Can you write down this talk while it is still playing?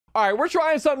All right, we're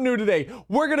trying something new today.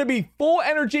 We're going to be full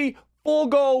energy, full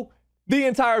go the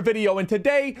entire video. And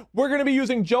today we're going to be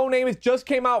using Joe Namath. Just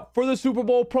came out for the Super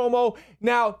Bowl promo.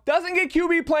 Now, doesn't get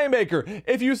QB playmaker.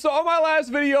 If you saw my last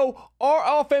video,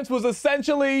 our offense was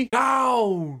essentially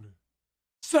down,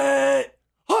 set,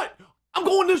 hut. I'm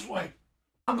going this way.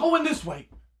 I'm going this way.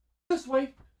 This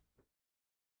way.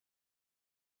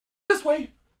 This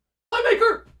way.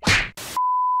 Playmaker.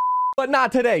 But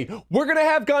not today. We're going to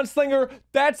have Gunslinger.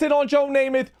 That's it on Joe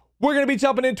Namath. We're going to be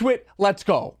jumping into it. Let's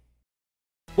go.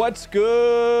 What's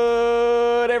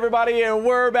good, everybody? And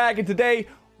we're back. And today,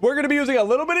 we're going to be using a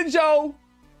little bit of Joe,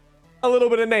 a little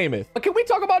bit of Namath. But can we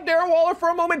talk about Darren Waller for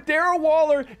a moment? Darren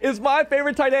Waller is my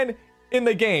favorite tight end in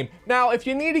the game. Now, if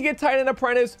you need to get tight end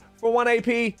apprentice for 1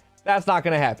 AP, that's not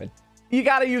going to happen. You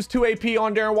got to use 2 AP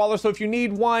on Darren Waller. So if you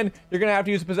need one, you're going to have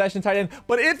to use a possession tight end.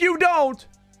 But if you don't,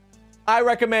 I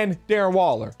recommend Darren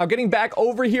Waller. Now, getting back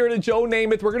over here to Joe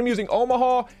Namath, we're going to be using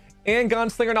Omaha and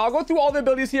Gunslinger. Now, I'll go through all the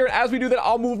abilities here. And as we do that,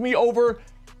 I'll move me over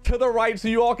to the right so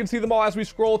you all can see them all as we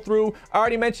scroll through. I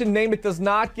already mentioned Namath does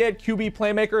not get QB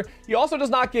playmaker. He also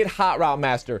does not get hot route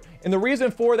master. And the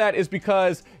reason for that is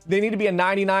because they need to be a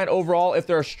 99 overall if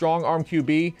they're a strong arm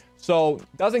QB. So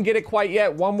doesn't get it quite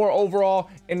yet. One more overall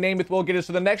and Namath will get it.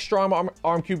 So the next strong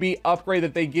arm QB upgrade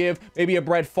that they give, maybe a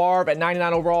Brett Favre at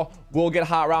 99 overall, will get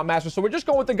hot route master. So we're just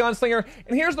going with the Gunslinger.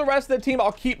 And here's the rest of the team.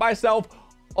 I'll keep myself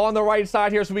on the right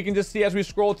side here so we can just see as we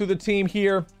scroll through the team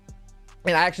here.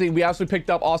 And actually, we also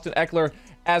picked up Austin Eckler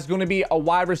as going to be a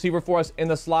wide receiver for us in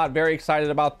the slot. Very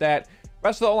excited about that.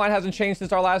 Rest of the O-line hasn't changed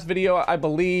since our last video, I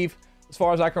believe, as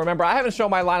far as I can remember. I haven't shown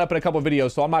my lineup in a couple of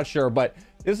videos, so I'm not sure, but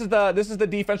this is the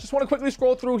defense. Just want to quickly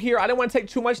scroll through here. I didn't want to take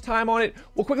too much time on it.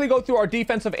 We'll quickly go through our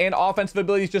defensive and offensive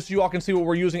abilities just so you all can see what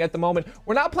we're using at the moment.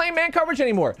 We're not playing man coverage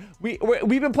anymore. We've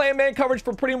been playing man coverage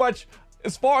for pretty much,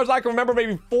 as far as I can remember,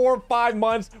 maybe 4 or 5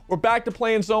 months. We're back to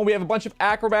playing zone. We have a bunch of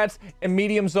acrobats and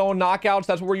medium zone knockouts.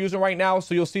 That's what we're using right now.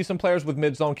 So you'll see some players with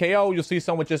mid zone KO. You'll see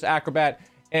some with just acrobat.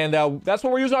 And that's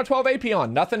what we're using our 12 AP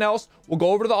on. Nothing else. We'll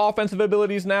go over to the offensive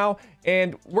abilities now.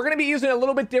 And we're going to be using it a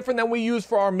little bit different than we use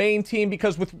for our main team,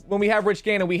 because when we have Rich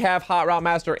Gannon, we have Hot Route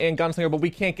Master and Gunslinger, but we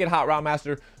can't get Hot Route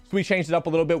Master. So we changed it up a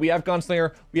little bit. We have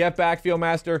Gunslinger, we have Backfield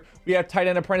Master, we have Tight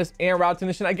End Apprentice and Route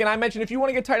Technician. Again, I mentioned if you want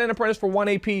to get Tight End Apprentice for 1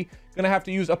 AP, going to have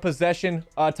to use a possession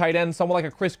tight end, someone like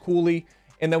a Chris Cooley.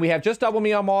 And then we have just double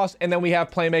me on Moss, and then we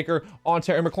have Playmaker on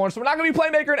Terry McLaurin. So we're not going to be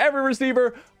Playmaker in every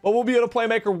receiver, but we'll be able to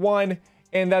Playmaker 1.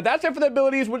 And that's it for the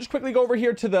abilities. We'll just quickly go over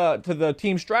here to the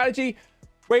team strategy.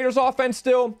 Raiders offense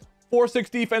still, 4-6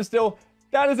 defense still.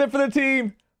 That is it for the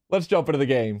team. Let's jump into the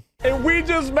game. And we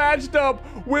just matched up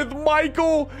with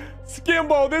Michael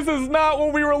Skimbo. This is not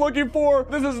what we were looking for.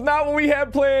 This is not what we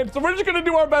had planned. So we're just going to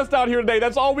do our best out here today.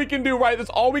 That's all we can do, right? That's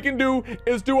all we can do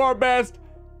is do our best.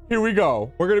 Here we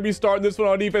go. We're going to be starting this one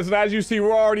on defense. And as you see,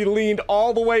 we're already leaned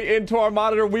all the way into our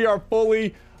monitor. We are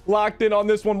fully locked in on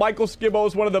this one. Michael Skimbo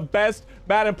is one of the best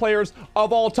Madden players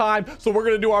of all time. So we're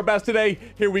going to do our best today.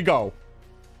 Here we go.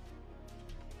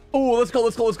 Oh, let's go,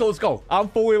 let's go, let's go, let's go. I'm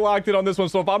fully locked in on this one.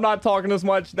 So if I'm not talking as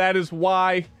much, that is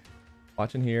why.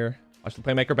 Watching here. Watch the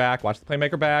playmaker back. Watch the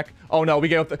playmaker back. Oh no, we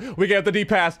gave up the deep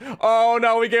pass. Oh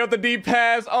no, we gave up the deep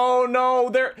pass. Oh no,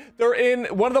 they're in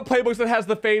one of the playbooks that has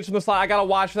the fades from the slide. I gotta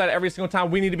watch for that every single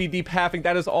time. We need to be deep halving.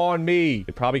 That is on me.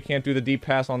 They probably can't do the deep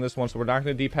pass on this one, so we're not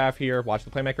gonna deep half here. Watch the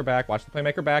playmaker back. Watch the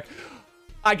playmaker back.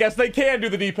 I guess they can do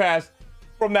the deep pass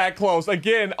from that close.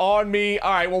 Again, on me.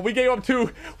 All right, well, we gave up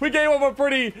a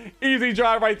pretty easy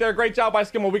drive right there. Great job by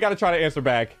Skimbo. We got to try to answer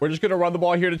back. We're just going to run the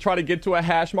ball here to try to get to a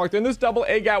hash mark. Then this double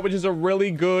A gap, which is a really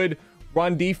good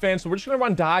run defense. So we're just going to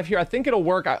run dive here. I think it'll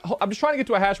work. I'm just trying to get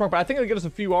to a hash mark, but I think it'll get us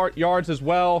a few yards as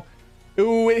well.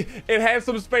 Ooh, it has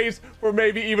some space for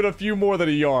maybe even a few more than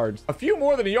a yards. A few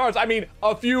more than a yards. I mean,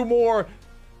 a few more.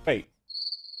 Wait.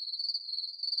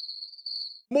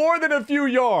 More than a few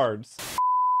yards.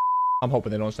 I'm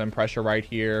hoping they don't send pressure right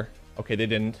here. Okay, they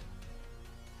didn't.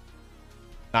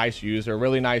 Nice user.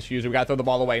 Really nice user. We got to throw the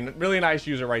ball away. Really nice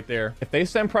user right there. If they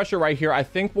send pressure right here, I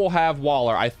think we'll have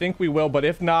Waller. I think we will, but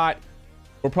if not,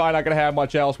 we're probably not going to have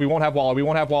much else. We won't have Waller. We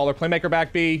won't have Waller. Playmaker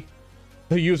back B.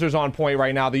 The user's on point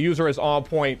right now. The user is on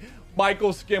point.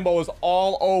 Michael Skimbo is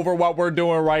all over what we're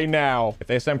doing right now. If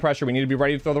they send pressure, we need to be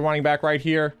ready to throw the running back right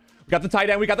here. We got the tight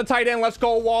end. We got the tight end. Let's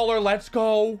go, Waller. Let's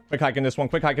go. Quick hike in this one.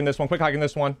 Quick hike in this one. Quick hike in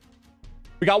this one.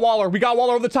 We got Waller. We got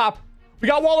Waller over the top. We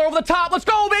got Waller over the top. Let's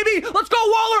go, baby. Let's go,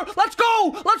 Waller. Let's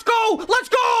go. Let's go. Let's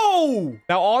go. go.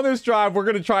 Now on this drive, we're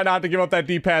going to try not to give up that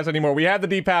deep pass anymore. We have the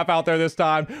deep half out there this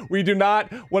time. We do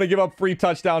not want to give up free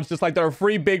touchdowns just like that, or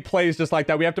free big plays just like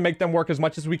that. We have to make them work as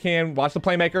much as we can. Watch the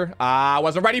playmaker. I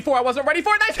wasn't ready for it. I wasn't ready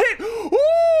for it. Nice hit.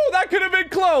 Ooh, that could have been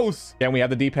close. And we have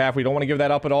the deep half. We don't want to give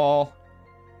that up at all.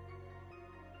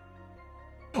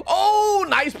 Oh,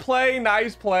 nice play.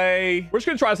 Nice play. We're just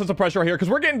going to try to set some pressure right here because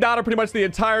we're getting dotted pretty much the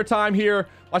entire time here.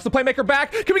 Watch the playmaker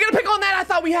back. Can we get a pick on that? I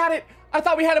thought we had it. I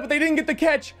thought we had it, but they didn't get the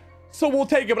catch. So we'll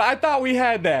take it. But I thought we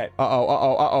had that. We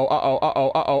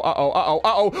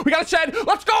got a shed.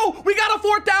 Let's go. We got a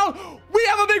 4th down. We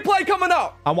have a big play coming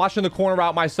up. I'm watching the corner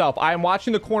route myself. I am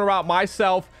watching the corner route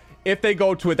myself if they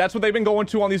go to it. That's what they've been going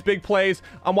to on these big plays.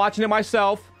 I'm watching it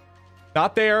myself.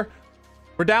 Not there.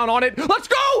 We're down on it. Let's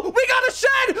go. We got a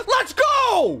shed. Let's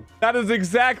go. That is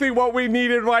exactly what we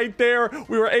needed right there.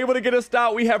 We were able to get a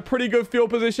stop. We have pretty good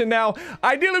field position now.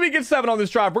 Ideally, we get 7 on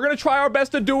this drive. We're going to try our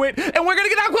best to do it. And we're going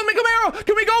to get out Kamara.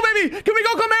 Can we go, baby? Can we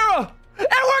go, Kamara? And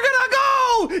we're going to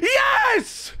go.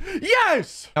 Yes.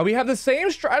 Yes. Now, we have the same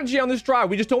strategy on this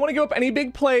drive. We just don't want to give up any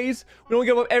big plays. We don't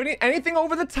want to give up anything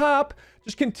over the top.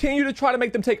 Just continue to try to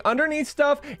make them take underneath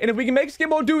stuff. And if we can make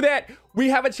Skimbo do that, we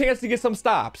have a chance to get some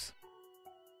stops.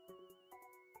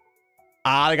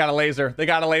 Ah, they got a laser. They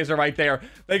got a laser right there.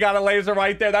 They got a laser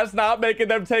right there. That's not making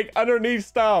them take underneath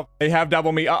stuff. They have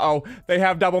double me. Uh-oh. They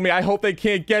have double me. I hope they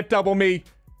can't get double me.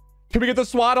 Can we get the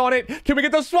SWAT on it? Can we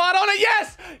get the SWAT on it?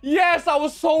 Yes! Yes! I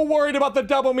was so worried about the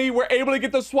double me. We're able to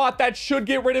get the SWAT. That should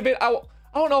get rid of it. I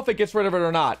don't know if it gets rid of it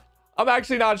or not. I'm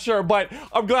actually not sure, but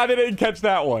I'm glad they didn't catch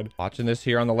that one. Watching this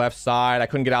here on the left side. I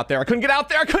couldn't get out there. I couldn't get out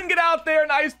there. I couldn't get out there.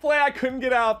 Nice play. I couldn't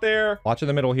get out there. Watching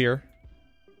the middle here.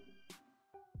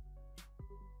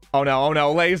 Oh no, oh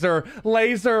no, laser,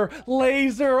 laser,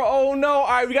 laser, oh no. All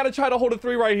right, we got to try to hold a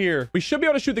 3 right here. We should be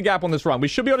able to shoot the gap on this run. We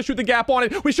should be able to shoot the gap on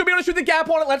it. We should be able to shoot the gap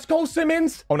on it. Let's go,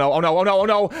 Simmons. Oh no, oh no, oh no, oh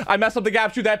no. I messed up the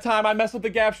gap shoot that time. I messed up the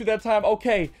gap shoot that time.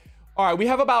 Okay. All right, we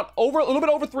have about a little bit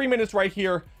over 3 minutes right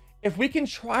here. If we can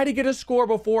try to get a score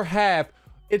before half,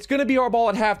 it's going to be our ball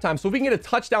at halftime. So if we can get a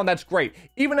touchdown, that's great.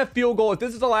 Even a field goal, if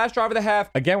this is the last drive of the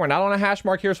half, again, we're not on a hash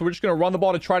mark here, so we're just going to run the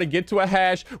ball to try to get to a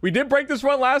hash. We did break this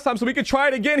run last time, so we could try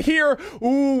it again here.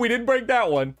 Ooh, we didn't break that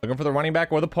one. Looking for the running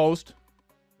back or the post.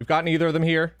 We've got neither of them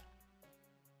here.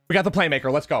 We got the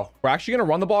playmaker. Let's go. We're actually going to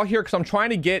run the ball here because I'm trying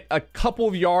to get a couple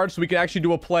of yards so we can actually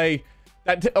do a play.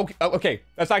 Okay,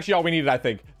 that's actually all we needed, I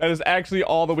think. That is actually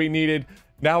all that we needed.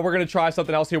 Now we're going to try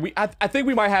something else here. I think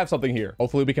we might have something here.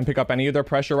 Hopefully we can pick up any of their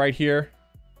pressure right here.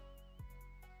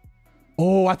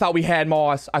 Oh, I thought we had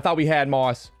Moss. I thought we had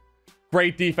Moss.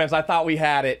 Great defense. I thought we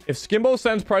had it. If Skimbo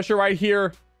sends pressure right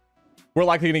here, we're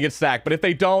likely going to get sacked. But if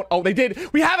they don't, oh, they did.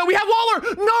 We have it. We have Waller.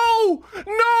 No,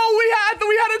 no, we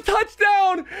had a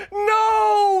touchdown.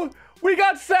 No, we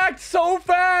got sacked so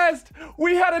fast.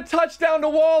 We had a touchdown to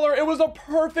Waller. It was a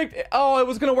perfect. Oh, it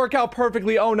was going to work out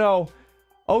perfectly. Oh no.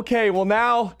 Okay, well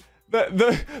now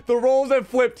the roles have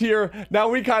flipped here. Now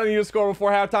we kind of need to score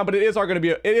before halftime, but it is going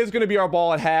to be our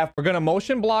ball at half. We're going to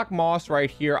motion block Moss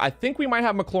right here. I think we might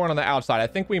have McLaurin on the outside. I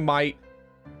think we might.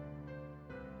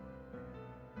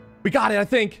 We got it, I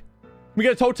think. We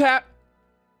get a toe tap.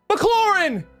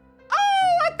 McLaurin!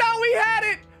 Oh, I thought we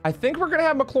had it. I think we're going to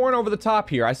have McLaurin over the top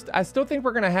here. I still think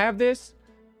we're going to have this.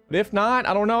 But if not,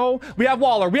 I don't know. We have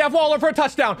Waller. We have Waller for a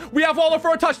touchdown. We have Waller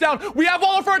for a touchdown. We have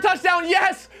Waller for a touchdown.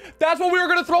 Yes! That's what we were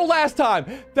going to throw last time.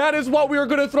 That is what we were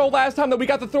going to throw last time that we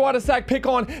got to throw out a sack pick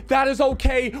on. That is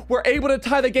okay. We're able to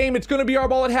tie the game. It's going to be our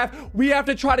ball at half. We have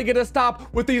to try to get a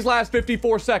stop with these last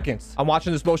 54 seconds. I'm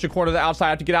watching this motion corner to the outside. I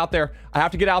have to get out there. I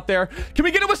have to get out there. Can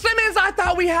we get it with Simmons? I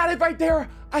thought we had it right there.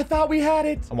 I thought we had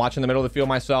it. I'm watching the middle of the field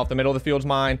myself. The middle of the field's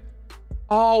mine.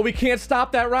 Oh, we can't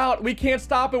stop that route. We can't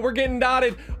stop it. We're getting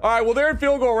dotted. All right, well, they're in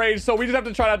field goal range, so we just have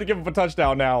to try not to give up a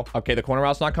touchdown now. Okay, the corner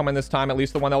route's not coming this time, at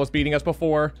least the one that was beating us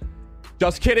before.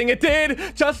 Just kidding, it did.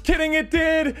 Just kidding, it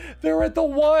did. They're at the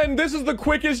 1. This is the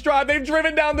quickest drive. They've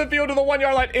driven down the field to the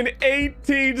 1-yard line in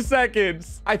 18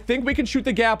 seconds. I think we can shoot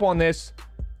the gap on this,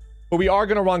 but we are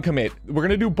going to run commit. We're going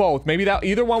to do both. Maybe that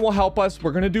either one will help us.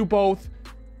 We're going to do both.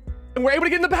 And we're able to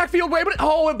get in the backfield. We're able to,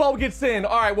 oh, and Bo gets in.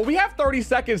 All right, well, we have 30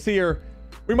 seconds here.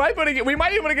 We might be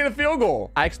able to get a field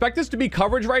goal. I expect this to be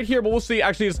coverage right here, but we'll see.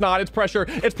 Actually, it's not. It's pressure.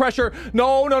 It's pressure.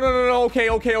 No, no, no, no, no. Okay,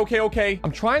 okay, okay, okay.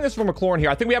 I'm trying this for McLaurin here.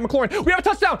 I think we have McLaurin. We have a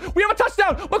touchdown. We have a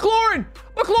touchdown. McLaurin.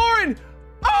 McLaurin.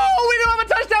 Oh, we don't have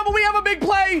a touchdown, but we have a big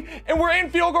play, and we're in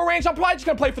field goal range. I'm probably just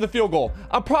going to play for the field goal.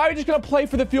 I'm probably just going to play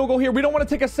for the field goal here. We don't want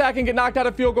to take a sack and get knocked out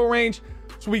of field goal range.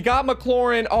 So we got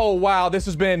McLaurin. Oh, wow. This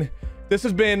has been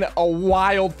a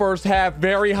wild first half.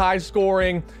 Very high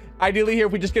scoring. Ideally here,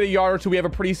 if we just get a yard or two, we have a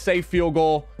pretty safe field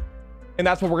goal. and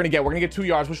that's what we're gonna get. We're gonna get 2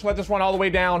 yards. We should let this run all the way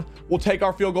down. We'll take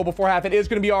our field goal before half. It is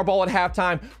gonna be our ball at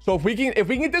halftime. So if we can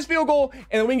get this field goal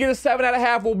and then we can get a 7 at a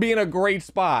half, we'll be in a great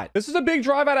spot. This is a big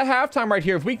drive out of halftime right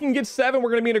here. If we can get 7, we're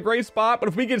gonna be in a great spot. But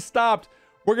if we get stopped,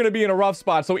 we're gonna be in a rough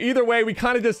spot. So either way, we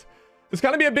kind of just, it's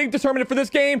gonna be a big determinant for this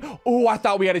game. Oh, I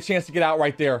thought we had a chance to get out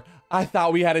right there. I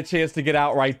thought we had a chance to get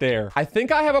out right there. I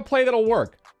think I have a play that'll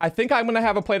work. I think I'm gonna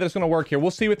have a play that's gonna work here. We'll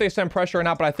see if they send pressure or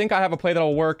not, but I think I have a play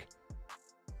that'll work.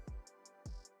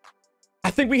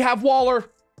 I think we have Waller.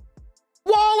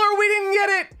 Waller, we didn't get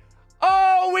it.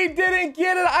 Oh, we didn't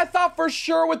get it. I thought for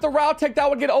sure with the route tech that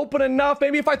would get open enough.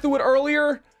 Maybe if I threw it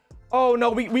earlier. Oh no,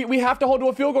 we have to hold to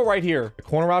a field goal right here. The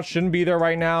corner route shouldn't be there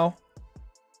right now.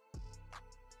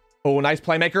 Oh, nice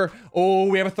playmaker. Oh,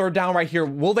 we have a 3rd down right here.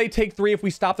 Will they take 3 if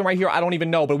we stop them right here? I don't even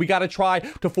know, but we got to try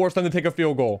to force them to take a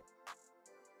field goal.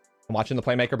 I'm watching the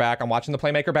playmaker back. I'm watching the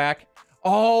playmaker back.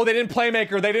 Oh, they didn't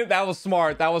playmaker. They didn't. That was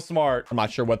smart. That was smart. I'm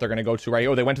not sure what they're going to go to right here.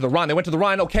 Oh, they went to the run. They went to the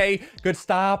run. Okay, good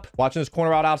stop. Watching this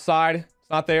corner out outside. It's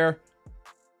not there.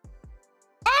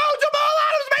 Oh, Jamal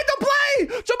Adams made the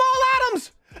play. Jamal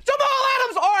Adams. Jamal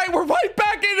Adams. All right, we're right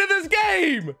back into this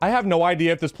game. I have no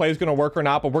idea if this play is going to work or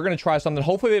not, but we're going to try something.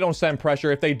 Hopefully they don't send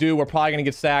pressure. If they do, we're probably going to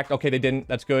get sacked. Okay, they didn't.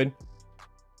 That's good.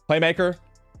 Playmaker.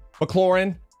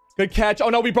 McLaurin. Good catch. Oh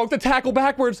no, we broke the tackle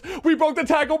backwards. We broke the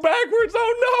tackle backwards.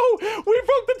 Oh no, we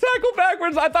broke the tackle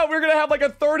backwards. I thought we were going to have like a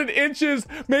 3rd and inches,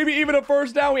 maybe even a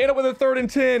 1st down. We end up with a 3rd and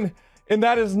 10. And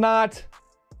that is not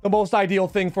the most ideal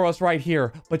thing for us right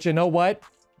here. But you know what?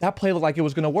 That play looked like it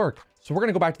was going to work. So we're going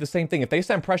to go back to the same thing. If they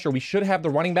send pressure, we should have the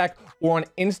running back or an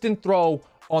instant throw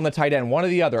on the tight end. One or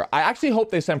the other. I actually hope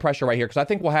they send pressure right here because I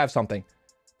think we'll have something.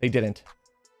 They didn't.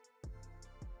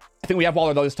 I think we have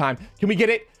Waller though this time. Can we get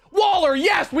it? Waller,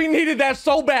 yes, we needed that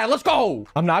so bad. Let's go.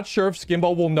 I'm not sure if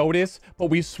Skimbo will notice, but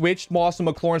we switched Moss and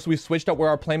McLaurin, so we switched up where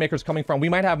our playmaker's coming from. We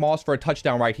might have Moss for a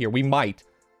touchdown right here. We might.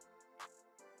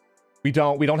 We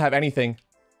don't have anything.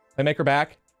 Playmaker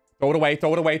back. Throw it away,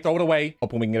 throw it away, throw it away.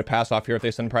 Hoping we can get a pass off here if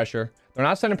they send pressure. They're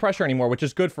not sending pressure anymore, which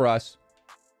is good for us.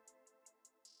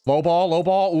 Low ball, low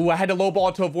ball. Ooh, I had to low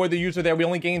ball to avoid the user there. We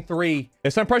only gained 3. They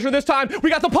sent pressure this time.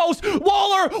 We got the post.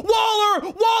 Waller, Waller,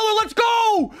 Waller. Let's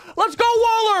go. Let's go,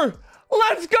 Waller.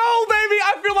 Let's go, baby.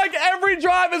 I feel like every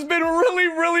drive has been really,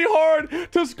 really hard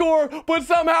to score, but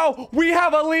somehow we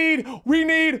have a lead. We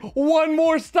need one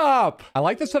more stop. I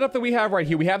like the setup that we have right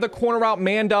here. We have the corner route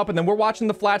manned up, and then we're watching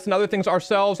the flats and other things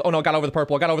ourselves. Oh, no, got over the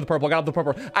purple. I got over the purple. I got over the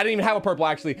purple. I didn't even have a purple,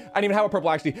 actually. I didn't even have a purple,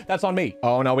 actually. That's on me.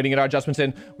 Oh, no, we didn't get our adjustments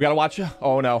in. We got to watch.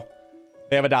 Oh, no.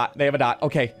 They have a dot. They have a dot.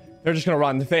 Okay. They're just going to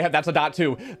run. That's a dot,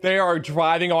 too. They are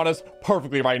driving on us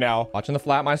perfectly right now. Watching the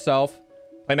flat myself.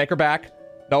 Playmaker back.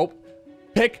 Nope.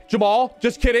 Pick Jamal.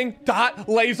 Just kidding. Dot.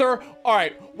 Laser. All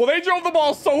right. Well, they drove the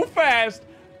ball so fast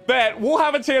that we'll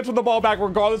have a chance with the ball back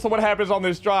regardless of what happens on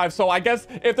this drive. So I guess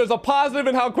if there's a positive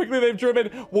in how quickly they've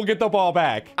driven, we'll get the ball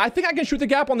back. I think I can shoot the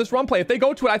gap on this run play. If they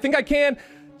go to it, I think I can.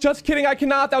 Just kidding. I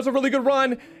cannot. That was a really good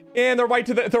run. And they're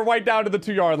right down to the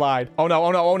 2-yard line. Oh no.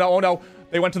 Oh no. Oh no. Oh no.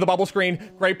 They went to the bubble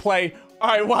screen. Great play.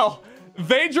 All right. Well,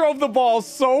 they drove the ball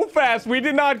so fast. We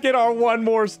did not get our one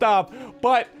more stop,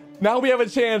 but now we have a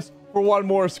chance for one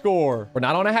more score. We're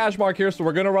not on a hash mark here, so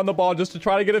we're going to run the ball just to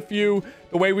try to get a few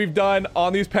the way we've done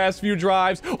on these past few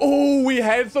drives. Oh, we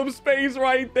had some space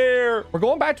right there. We're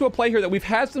going back to a play here that we've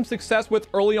had some success with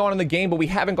early on in the game, but we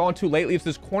haven't gone to lately. It's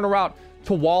this corner route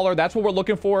to Waller. That's what we're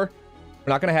looking for. We're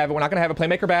not going to have it. We're not going to have a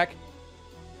playmaker back.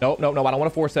 Nope, nope, no. I don't want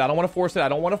to force it. I don't want to force it. I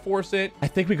don't want to force it. I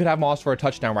think we could have Moss for a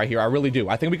touchdown right here. I really do.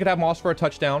 I think we could have Moss for a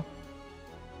touchdown.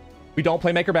 We don't.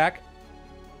 Playmaker back.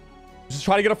 Just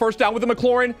try to get a first down with the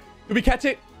McLaurin. Did we catch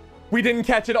it? We didn't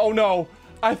catch it. Oh no.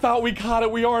 I thought we caught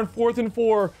it. We are in 4th and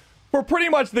 4 for pretty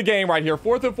much the game right here.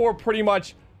 4th and 4 pretty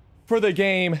much for the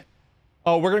game.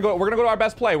 Oh, we're gonna go to our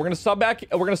best play. We're gonna sub back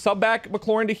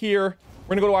McLaurin to here.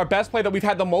 We're gonna go to our best play that we've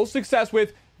had the most success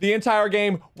with the entire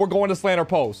game. We're going to slant or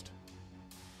post.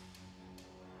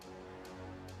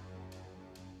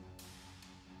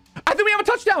 I think we have a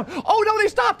touchdown. Oh no, they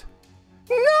stopped.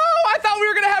 No, I thought we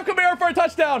were going to have Cjbeards for a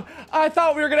touchdown. I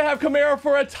thought we were going to have Cjbeards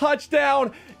for a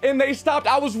touchdown, and they stopped.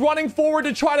 I was running forward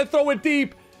to try to throw it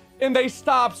deep, and they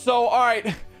stopped. So, all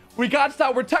right, we got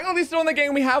stopped. We're technically still in the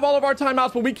game. We have all of our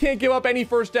timeouts, but we can't give up any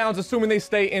first downs, assuming they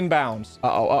stay inbounds.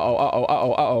 Uh-oh, uh-oh, uh-oh,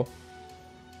 uh-oh, uh-oh.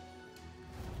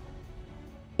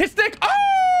 Hit stick.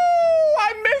 Oh,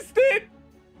 I missed it.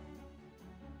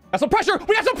 Got some pressure.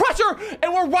 We got some pressure,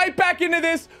 and we're right back into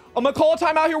this. I'm going to call a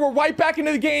timeout here. We're right back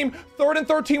into the game. 3rd and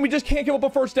 13. We just can't give up a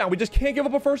first down. We just can't give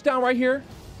up a first down right here.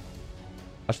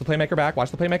 Watch the playmaker back.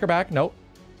 Watch the playmaker back. Nope.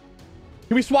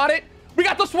 Can we swat it? We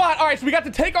got the swat. All right, so we got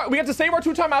to save our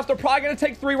 2 timeouts. They're probably going to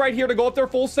take 3 right here to go up their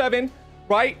full 7.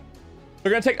 right?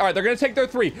 They're gonna take, all right, they're gonna take their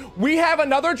 3. We have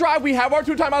another drive. We have our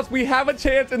 2 timeouts. We have a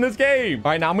chance in this game.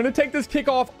 All right, now I'm gonna take this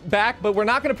kickoff back, but we're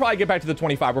not gonna probably get back to the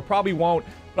 25. We probably won't,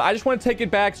 but I just wanna take it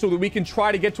back so that we can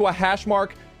try to get to a hash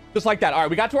mark just like that. All right,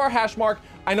 we got to our hash mark.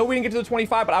 I know we didn't get to the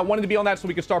 25, but I wanted to be on that so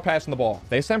we could start passing the ball.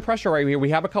 They send pressure right here. We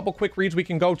have a couple quick reads we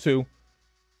can go to.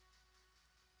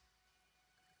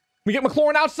 We get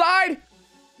McLaurin outside.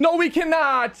 No, we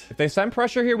cannot. If they send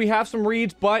pressure here, we have some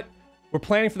reads, but we're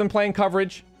planning for them playing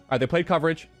coverage. All right, they played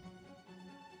coverage.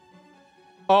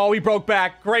 Oh, he broke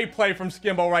back. Great play from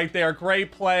Skimbo right there.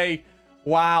 Great play.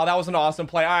 Wow, that was an awesome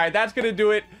play. All right, that's going to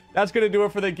do it. That's going to do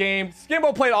it for the game.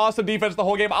 Skimbo played awesome defense the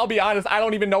whole game. I'll be honest, I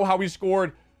don't even know how we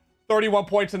scored 31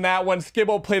 points in that one.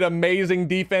 Skimbo played amazing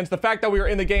defense. The fact that we were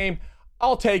in the game,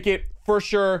 I'll take it for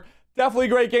sure. Definitely a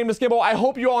great game to Skimbo. I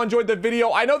hope you all enjoyed the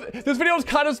video. I know this video is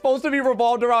kind of supposed to be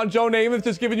revolved around Joe Namath,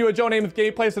 just giving you a Joe Namath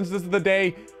gameplay since this is the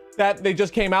day that they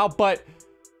just came out, but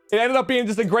it ended up being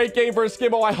just a great game for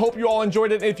Skimbo. I hope you all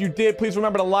enjoyed it. If you did, please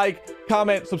remember to like,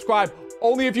 comment, subscribe.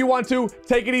 Only if you want to.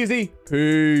 Take it easy.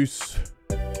 Peace.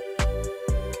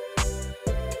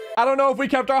 I don't know if we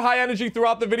kept our high energy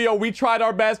throughout the video. We tried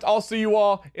our best. I'll see you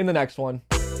all in the next one.